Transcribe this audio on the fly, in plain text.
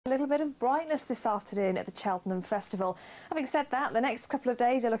A little bit of brightness this afternoon at the Cheltenham Festival. Having said that, the next couple of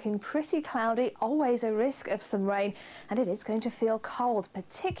days are looking pretty cloudy, always a risk of some rain, and it is going to feel cold,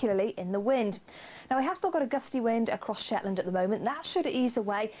 particularly in the wind. Now, we have still got a gusty wind across Shetland at the moment. That should ease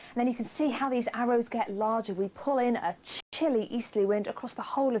away, and then you can see how these arrows get larger. We pull in a chilly easterly wind across the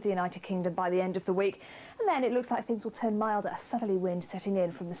whole of the United Kingdom by the end of the week, and then it looks like things will turn milder, a southerly wind setting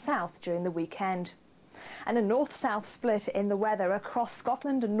in from the south during the weekend. And a north-south split in the weather across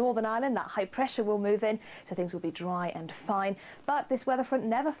Scotland and Northern Ireland. That high pressure will move in, so things will be dry and fine. But this weather front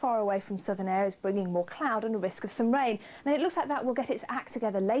never far away from southern areas, bringing more cloud and a risk of some rain. And it looks like that will get its act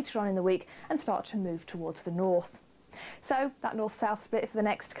together later on in the week and start to move towards the north. So that north-south split for the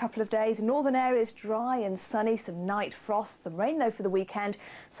next couple of days. Northern areas dry and sunny, some night frost, some rain though for the weekend.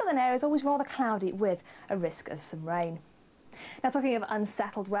 Southern areas always rather cloudy with a risk of some rain. Now, talking of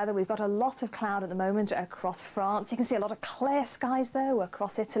unsettled weather, we've got a lot of cloud at the moment across France. You can see a lot of clear skies, though,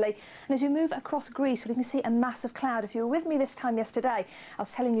 across Italy. And as you move across Greece, well, you can see a mass of cloud. If you were with me this time yesterday, I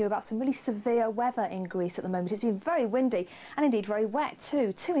was telling you about some really severe weather in Greece at the moment. It's been very windy and indeed very wet,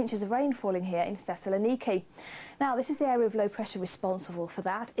 too. 2 inches of rain falling here in Thessaloniki. Now, this is the area of low pressure responsible for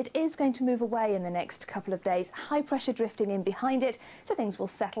that. It is going to move away in the next couple of days. High pressure drifting in behind it, so things will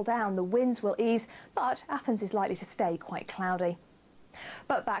settle down. The winds will ease, but Athens is likely to stay quite cloudy.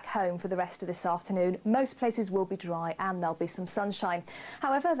 But back home for the rest of this afternoon, most places will be dry and there'll be some sunshine.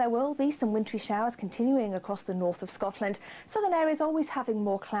 However, there will be some wintry showers continuing across the north of Scotland. Southern areas always having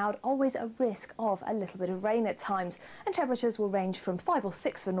more cloud, always a risk of a little bit of rain at times. And temperatures will range from 5 or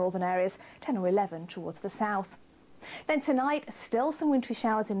 6 for northern areas, 10 or 11 towards the south. Then tonight, still some wintry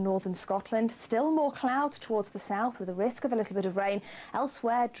showers in northern Scotland, still more cloud towards the south with a risk of a little bit of rain.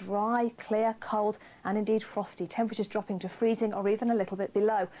 Elsewhere, dry, clear, cold and indeed frosty. Temperatures dropping to freezing or even a little bit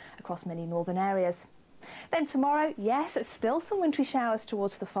below across many northern areas. Then tomorrow, yes, still some wintry showers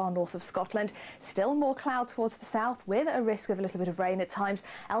towards the far north of Scotland. Still more cloud towards the south with a risk of a little bit of rain at times.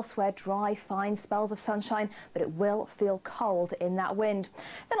 Elsewhere, dry, fine spells of sunshine, but it will feel cold in that wind.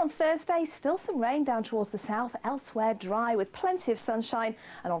 Then on Thursday, still some rain down towards the south. Elsewhere, dry with plenty of sunshine.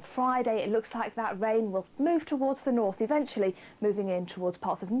 And on Friday, it looks like that rain will move towards the north, eventually moving in towards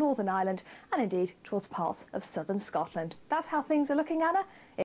parts of Northern Ireland and indeed towards parts of southern Scotland. That's how things are looking, Anna.